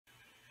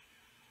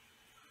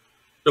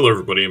Hello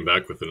everybody, I'm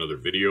back with another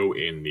video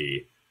in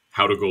the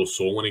How to Go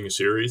Soul Winning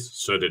series.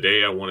 So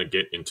today I want to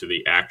get into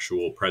the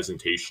actual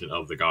presentation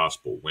of the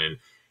gospel. When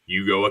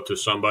you go up to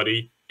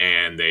somebody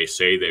and they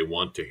say they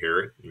want to hear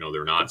it,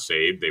 they're not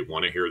saved, they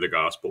want to hear the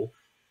gospel.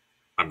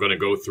 I'm going to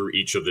go through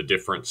each of the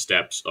different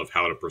steps of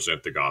how to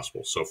present the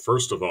gospel. So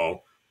first of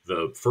all,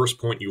 the first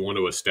point you want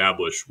to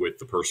establish with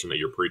the person that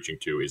you're preaching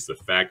to is the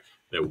fact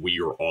that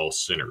we are all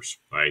sinners,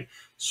 right?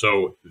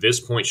 So this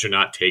point should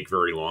not take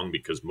very long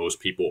because most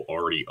people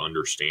already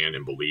understand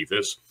and believe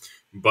this,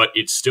 but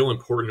it's still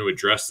important to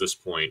address this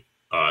point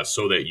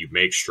so that you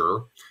make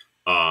sure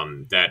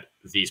that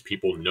these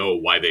people know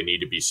why they need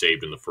to be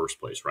saved in the first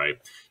place, right?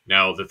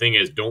 Now, the thing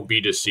is, don't be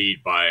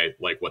deceived by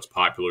like what's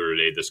popular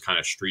today, this kind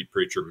of street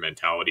preacher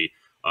mentality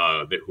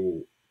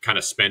who kind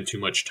of spend too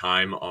much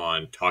time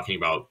on talking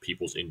about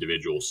people's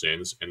individual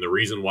sins. And the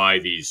reason why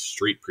these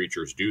street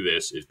preachers do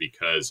this is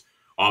because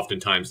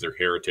oftentimes they're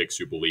heretics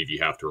who believe you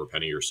have to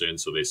repent of your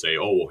sins. So they say,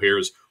 oh, well,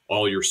 here's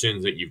all your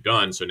sins that you've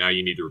done, so now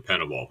you need to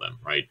repent of all of them,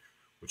 right?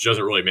 Which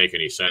doesn't really make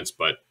any sense,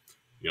 but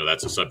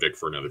that's a subject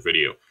for another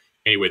video.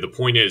 Anyway, the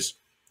point is,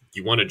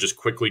 you want to just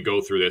quickly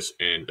go through this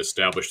and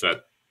establish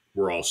that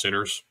we're all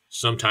sinners.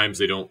 Sometimes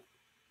they don't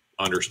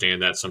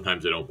understand that.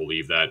 Sometimes they don't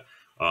believe that.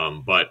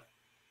 But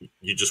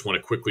you just want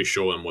to quickly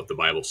show them what the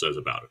Bible says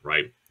about it,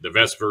 right? The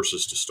best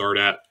verses to start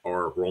at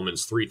are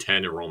Romans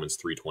 3:10 and Romans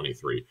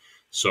 3:23.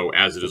 So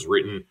as it is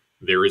written,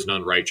 there is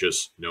none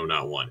righteous, no,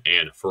 not one.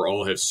 And for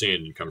all have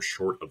sinned and come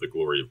short of the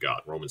glory of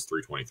God, Romans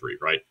 3:23,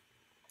 right?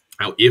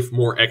 Now, if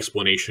more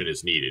explanation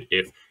is needed,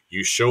 if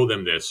you show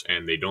them this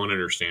and they don't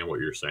understand what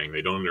you're saying,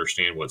 they don't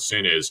understand what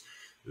sin is,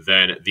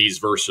 then these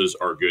verses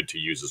are good to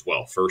use as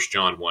well. 1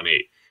 John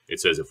 1:8, it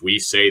says, if we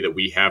say that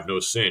we have no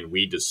sin,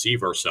 we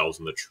deceive ourselves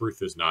and the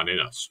truth is not in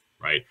us,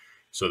 right?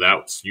 So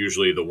that's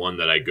usually the one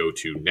that I go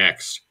to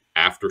next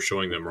after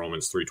showing them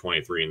Romans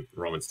 3:23 and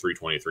Romans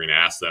 3:23 and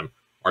ask them,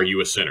 are you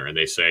a sinner? And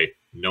they say,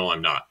 no,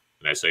 I'm not.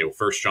 And I say, well,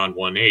 1 John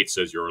 1:8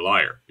 says you're a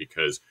liar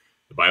because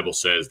the Bible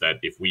says that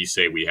if we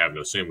say we have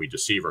no sin, we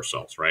deceive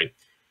ourselves, right?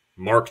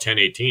 Mark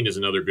 10:18 is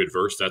another good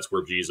verse. That's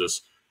where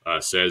Jesus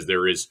says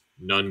there is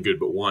none good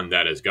but one,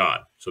 that is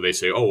God. So they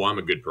say, oh, I'm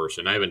a good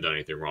person. I haven't done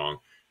anything wrong.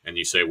 And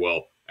you say,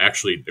 well,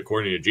 actually,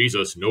 according to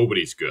Jesus,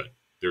 nobody's good.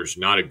 There's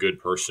not a good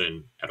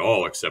person at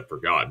all except for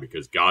God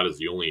because God is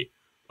the only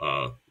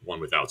one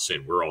without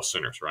sin. We're all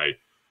sinners, right?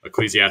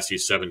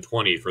 Ecclesiastes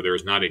 7:20, for there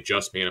is not a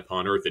just man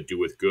upon earth that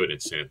doeth good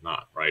and sinneth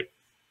not, right?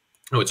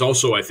 Now, it's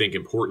also, I think,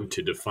 important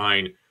to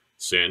define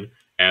sin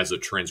as a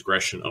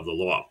transgression of the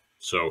law.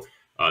 So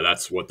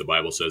that's what the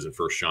Bible says in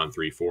 1 John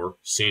 3:4.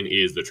 Sin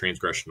is the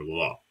transgression of the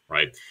law,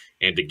 right?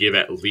 And to give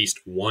at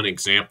least one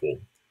example,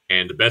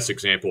 and the best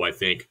example I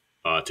think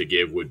to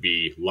give would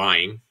be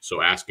lying.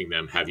 So asking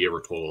them, have you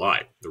ever told a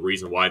lie? The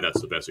reason why that's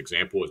the best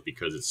example is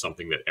because it's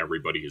something that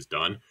everybody has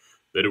done.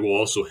 That it will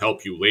also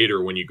help you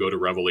later when you go to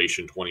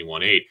Revelation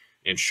 21:8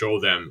 and show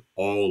them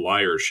all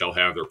liars shall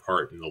have their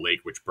part in the lake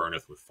which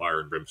burneth with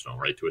fire and brimstone,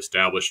 right? To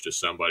establish to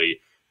somebody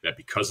that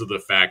because of the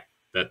fact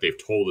that they've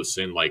told a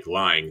sin like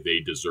lying, they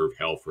deserve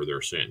hell for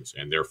their sins.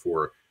 And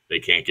therefore, they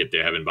can't get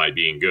to heaven by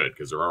being good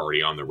because they're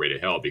already on their way to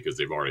hell because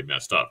they've already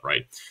messed up,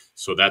 right?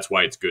 So that's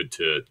why it's good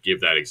to give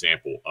that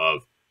example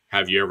of,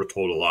 have you ever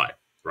told a lie,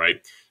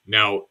 right?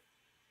 Now,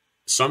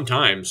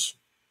 sometimes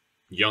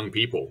young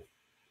people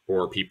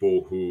or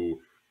people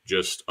who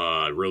just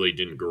really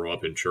didn't grow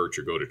up in church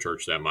or go to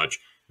church that much,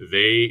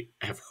 they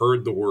have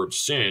heard the word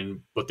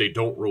sin, but they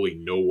don't really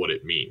know what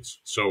it means.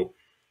 So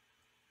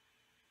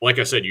like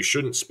I said, you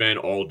shouldn't spend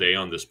all day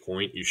on this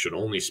point. You should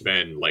only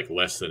spend like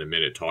less than a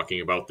minute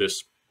talking about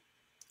this.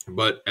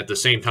 But at the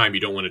same time, you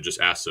don't want to just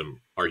ask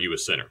them, are you a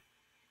sinner?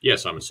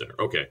 Yes, I'm a sinner.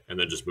 Okay. And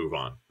then just move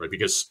on, right?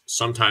 Because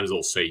sometimes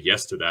they'll say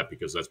yes to that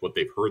because that's what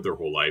they've heard their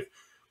whole life.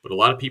 But a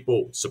lot of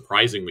people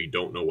surprisingly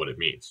don't know what it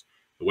means.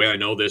 The way I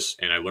know this,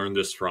 and I learned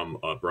this from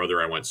a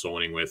brother I went soul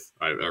winning with,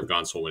 I've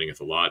gone soul winning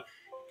with a lot,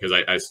 because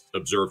I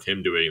observed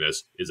him doing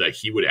this, is that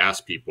he would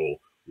ask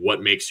people,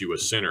 what makes you a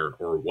sinner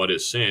or what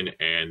is sin?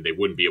 And they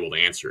wouldn't be able to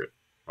answer it,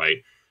 right?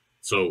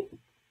 So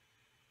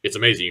it's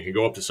amazing. You can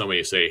go up to somebody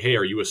and say, hey,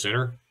 are you a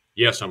sinner?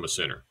 Yes, I'm a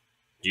sinner.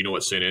 Do you know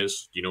what sin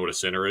is? Do you know what a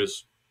sinner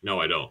is?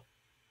 No, I don't.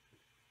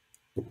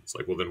 It's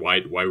like, well, then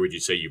why would you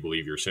say you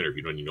believe you're a sinner if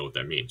you don't even know what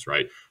that means,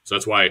 right? So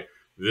that's why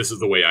this is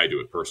the way I do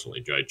it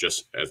personally,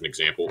 just as an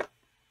example.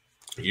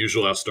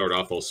 Usually I'll start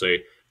off, I'll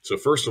say, so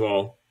first of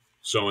all,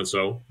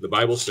 so-and-so, the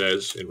Bible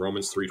says in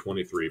Romans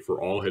 3:23,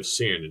 for all have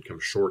sinned and come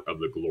short of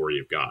the glory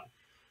of God.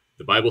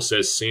 The Bible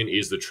says sin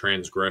is the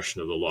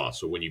transgression of the law.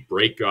 So when you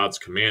break God's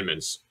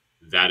commandments,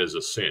 that is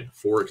a sin.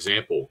 For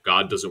example,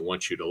 God doesn't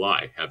want you to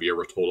lie. Have you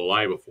ever told a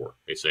lie before?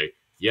 They say,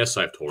 yes,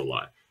 I've told a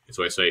lie. And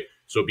so I say,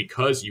 so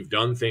because you've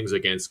done things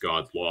against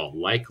God's law,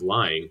 like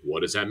lying,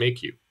 what does that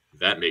make you?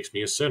 That makes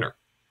me a sinner.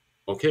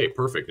 Okay,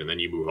 perfect. And then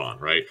you move on,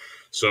 right?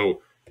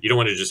 So you don't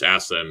want to just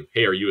ask them,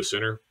 hey, are you a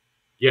sinner?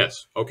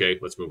 Yes. Okay,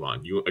 let's move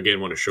on. You, again,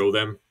 want to show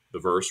them the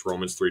verse,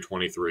 Romans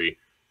 3:23,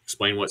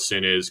 explain what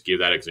sin is, give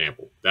that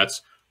example.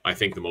 That's, I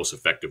think, the most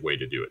effective way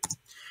to do it.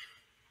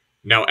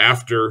 Now,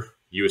 after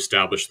you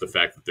establish the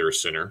fact that they're a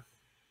sinner.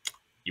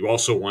 You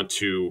also want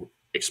to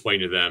explain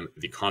to them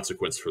the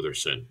consequence for their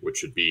sin,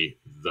 which would be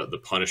the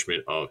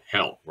punishment of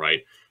hell,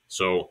 right?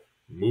 So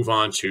move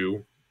on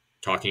to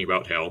talking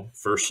about hell.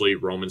 Firstly,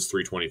 Romans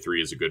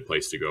 3:23 is a good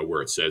place to go,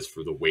 where it says,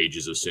 for the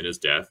wages of sin is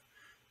death,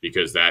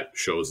 because that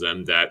shows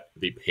them that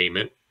the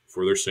payment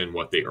for their sin,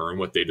 what they earn,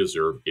 what they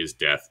deserve, is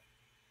death.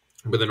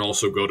 But then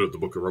also go to the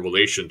book of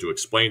Revelation to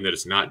explain that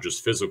it's not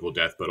just physical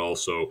death, but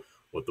also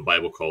what the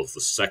Bible calls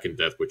the second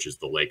death, which is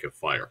the lake of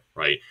fire,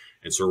 right?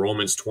 And so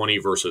Romans 20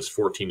 verses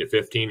 14 to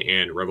 15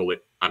 and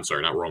Revelation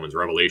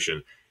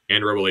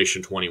and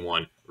Revelation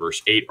 21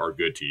 verse 8 are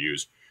good to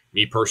use.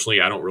 Me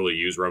personally, I don't really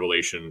use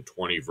Revelation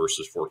 20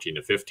 verses 14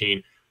 to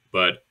 15,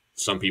 but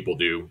some people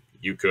do.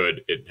 You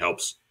could. It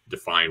helps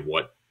define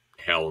what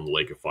hell and the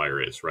lake of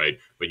fire is, right?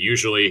 But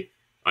usually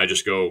I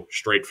just go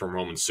straight from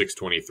Romans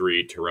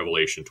 6:23 to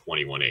Revelation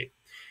 21:8.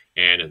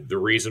 And the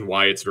reason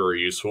why it's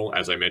very useful,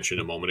 as I mentioned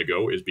a moment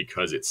ago, is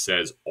because it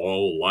says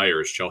all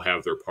liars shall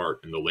have their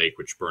part in the lake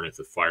which burneth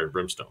with fire and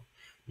brimstone.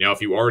 Now,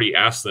 if you already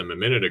asked them a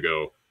minute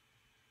ago,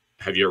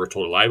 have you ever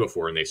told a lie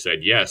before? And they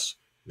said yes,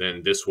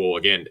 then this will,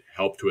 again,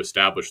 help to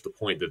establish the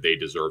point that they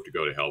deserve to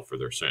go to hell for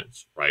their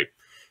sins, right?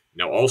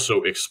 Now,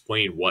 also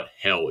explain what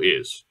hell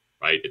is,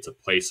 right? It's a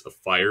place of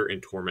fire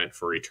and torment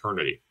for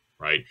eternity,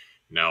 right?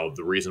 Now,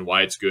 the reason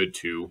why it's good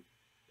to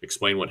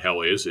explain what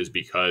hell is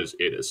because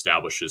it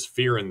establishes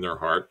fear in their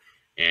heart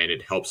and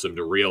it helps them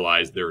to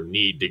realize their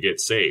need to get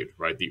saved,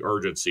 right? The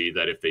urgency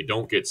that if they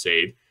don't get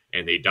saved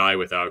and they die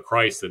without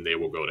Christ, then they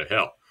will go to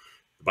hell.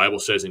 The Bible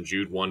says in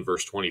Jude 1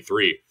 verse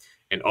 23,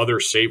 and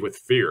others save with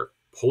fear,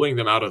 pulling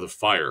them out of the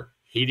fire,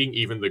 hating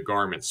even the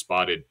garment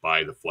spotted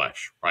by the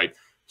flesh, right?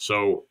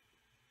 So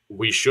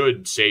we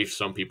should save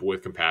some people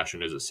with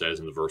compassion, as it says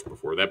in the verse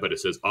before that, but it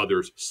says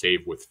others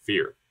save with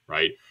fear,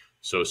 right?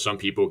 So some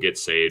people get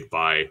saved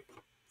by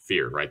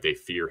fear, right? They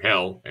fear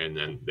hell and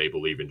then they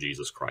believe in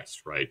Jesus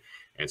Christ, right?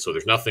 And so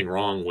there's nothing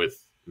wrong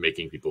with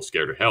making people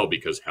scared of hell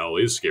because hell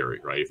is scary,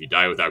 right? If you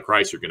die without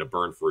Christ, you're going to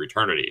burn for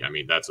eternity. I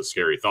mean, that's a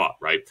scary thought,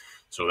 right?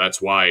 So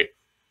that's why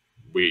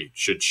we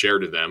should share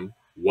to them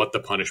what the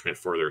punishment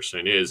for their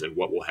sin is and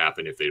what will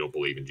happen if they don't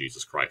believe in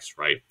Jesus Christ,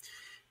 right?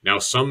 Now,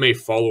 some may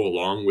follow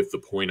along with the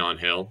point on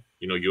hell.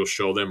 You know, you'll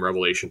show them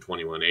Revelation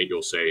 21:8.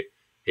 You'll say,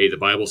 hey, the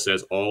Bible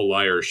says all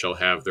liars shall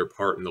have their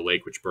part in the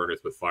lake which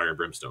burneth with fire and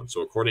brimstone.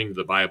 So according to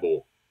the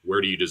Bible, where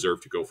do you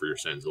deserve to go for your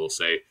sins? They'll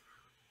say,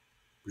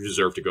 you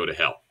deserve to go to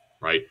hell,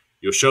 right?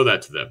 You'll show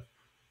that to them.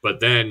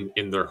 But then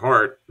in their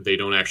heart, they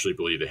don't actually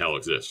believe that hell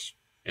exists.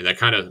 And that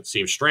kind of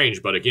seems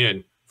strange. But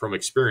again, from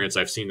experience,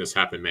 I've seen this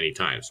happen many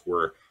times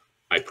where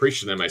I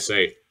preach to them. I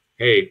say,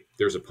 hey,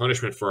 there's a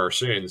punishment for our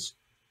sins.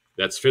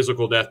 That's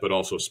physical death, but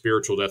also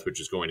spiritual death, which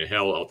is going to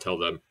hell. I'll tell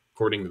them,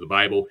 according to the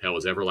Bible, hell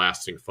is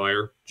everlasting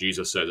fire.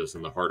 Jesus says it's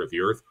in the heart of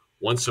the earth.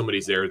 Once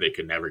somebody's there, they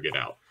can never get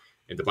out.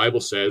 And the Bible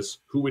says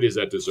who it is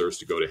that deserves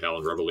to go to hell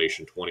in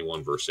Revelation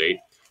 21, verse 8.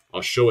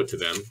 I'll show it to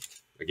them.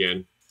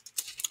 Again,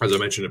 as I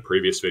mentioned in a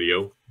previous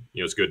video,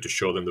 it's good to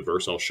show them the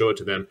verse. I'll show it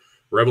to them.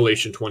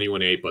 Revelation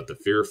 21:8, but the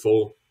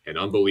fearful and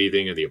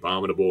unbelieving and the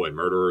abominable and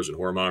murderers and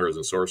whoremongers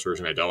and sorcerers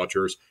and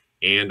idolaters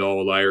and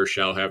all liars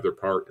shall have their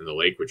part in the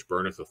lake which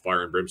burneth with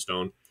fire and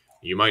brimstone.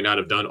 You might not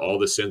have done all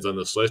the sins on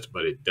this list,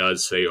 but it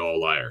does say all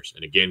liars.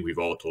 And again, we've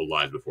all told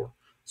lies before.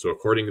 So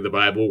according to the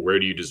Bible, where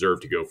do you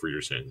deserve to go for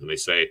your sins? And they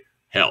say,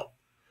 hell.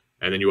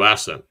 And then you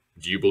ask them,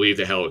 do you believe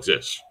that hell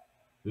exists?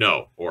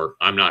 No, or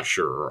I'm not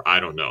sure, or I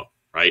don't know,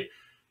 right?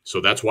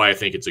 So that's why I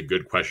think it's a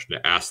good question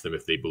to ask them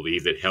if they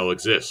believe that hell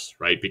exists,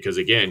 right? Because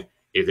again,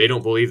 if they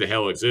don't believe that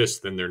hell exists,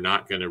 then they're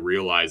not going to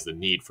realize the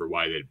need for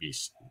why they'd be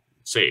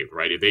saved,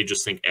 right? If they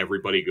just think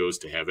everybody goes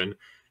to heaven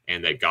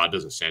and that God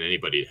doesn't send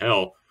anybody to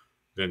hell,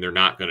 then they're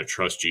not going to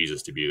trust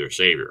Jesus to be their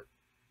savior,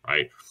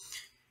 right?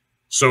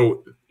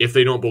 So if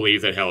they don't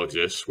believe that hell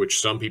exists,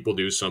 which some people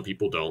do, some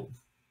people don't,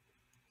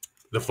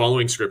 the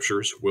following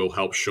scriptures will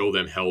help show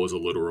them hell is a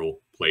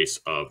literal place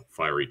of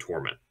fiery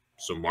torment.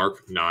 So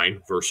Mark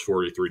 9, verse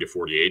 43 to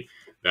 48,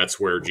 that's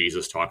where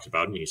Jesus talks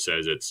about it, and he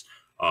says it's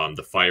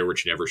the fire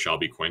which never shall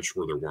be quenched,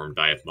 where the worm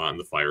dieth not and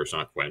the fire is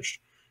not quenched.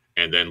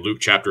 And then Luke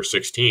chapter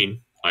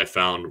 16, I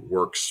found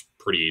works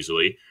pretty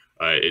easily.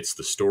 It's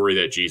the story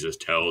that Jesus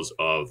tells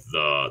of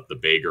the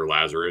beggar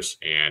Lazarus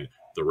and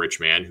the rich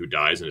man who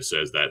dies. And it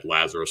says that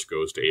Lazarus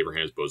goes to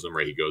Abraham's bosom,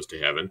 right? He goes to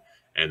heaven.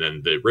 And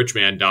then the rich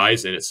man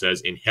dies. And it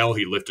says, in hell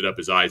he lifted up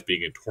his eyes,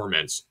 being in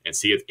torments, and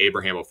seeth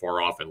Abraham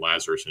afar off and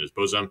Lazarus in his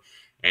bosom.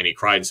 And he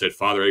cried and said,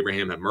 Father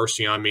Abraham, have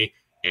mercy on me,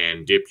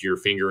 and dip your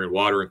finger in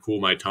water and cool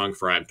my tongue,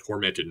 for I am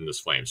tormented in this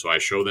flame. So I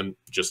show them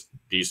just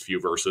these few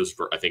verses.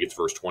 I think it's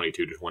verse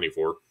 22 to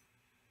 24.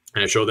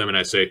 And I show them and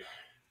I say,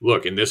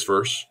 look, in this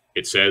verse,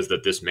 it says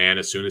that this man,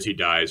 as soon as he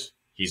dies,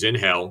 he's in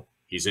hell,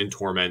 he's in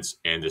torments,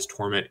 and this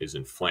torment is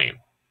in flame,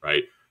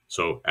 right?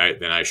 So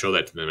then I show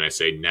that to them and I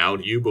say, now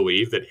do you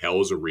believe that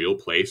hell is a real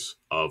place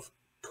of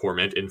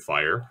torment and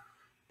fire?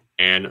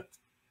 And,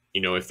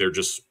 if they're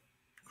just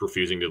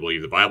refusing to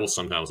believe the Bible,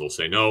 sometimes they'll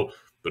say no,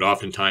 but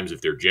oftentimes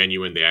if they're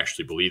genuine, they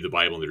actually believe the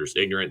Bible and they're just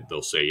ignorant,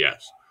 they'll say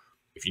yes.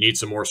 If you need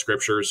some more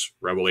scriptures,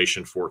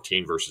 Revelation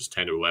 14 verses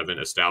 10 to 11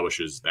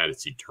 establishes that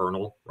it's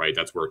eternal, right?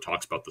 That's where it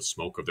talks about the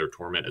smoke of their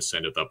torment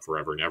ascendeth up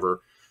forever and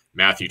ever.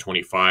 Matthew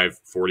 25,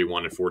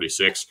 41 and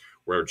 46,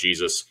 where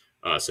Jesus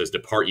says,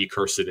 depart ye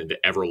cursed into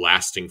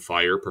everlasting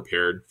fire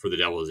prepared for the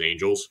devil's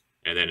angels.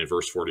 And then in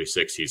verse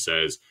 46, he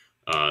says,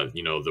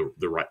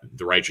 the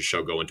righteous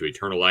shall go into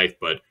eternal life,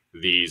 but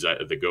these,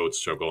 the goats,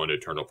 shall go into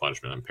eternal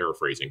punishment. I'm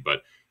paraphrasing,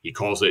 but he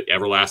calls it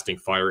everlasting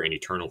fire and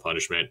eternal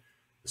punishment,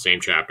 the same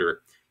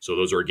chapter. So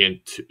those are,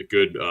 again,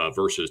 good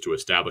verses to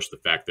establish the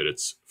fact that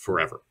it's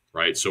forever,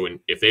 right? So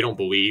if they don't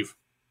believe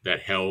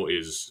that hell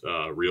is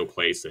a real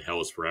place, that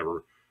hell is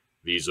forever,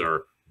 these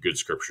are good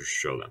scriptures to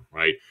show them,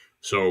 right?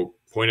 So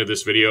point of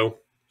this video,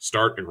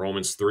 start in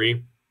Romans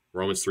 3,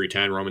 Romans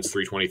 3:10, Romans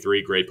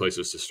 3:23, great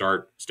places to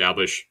start.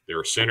 Establish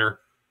they're a sinner,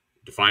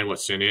 define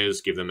what sin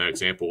is, give them that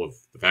example of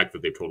the fact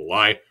that they've told a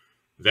lie,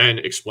 then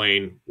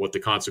explain what the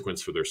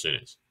consequence for their sin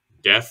is.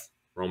 Death,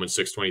 Romans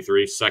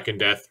 6:23, second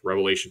death,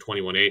 Revelation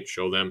 21:8,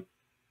 show them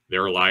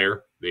they're a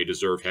liar, they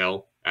deserve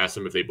hell. Ask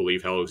them if they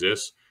believe hell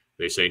exists.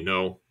 They say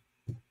no,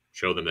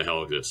 show them that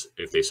hell exists.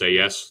 If they say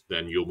yes,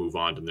 then you'll move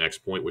on to the next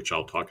point, which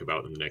I'll talk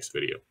about in the next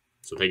video.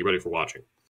 So thank you, everybody, for watching.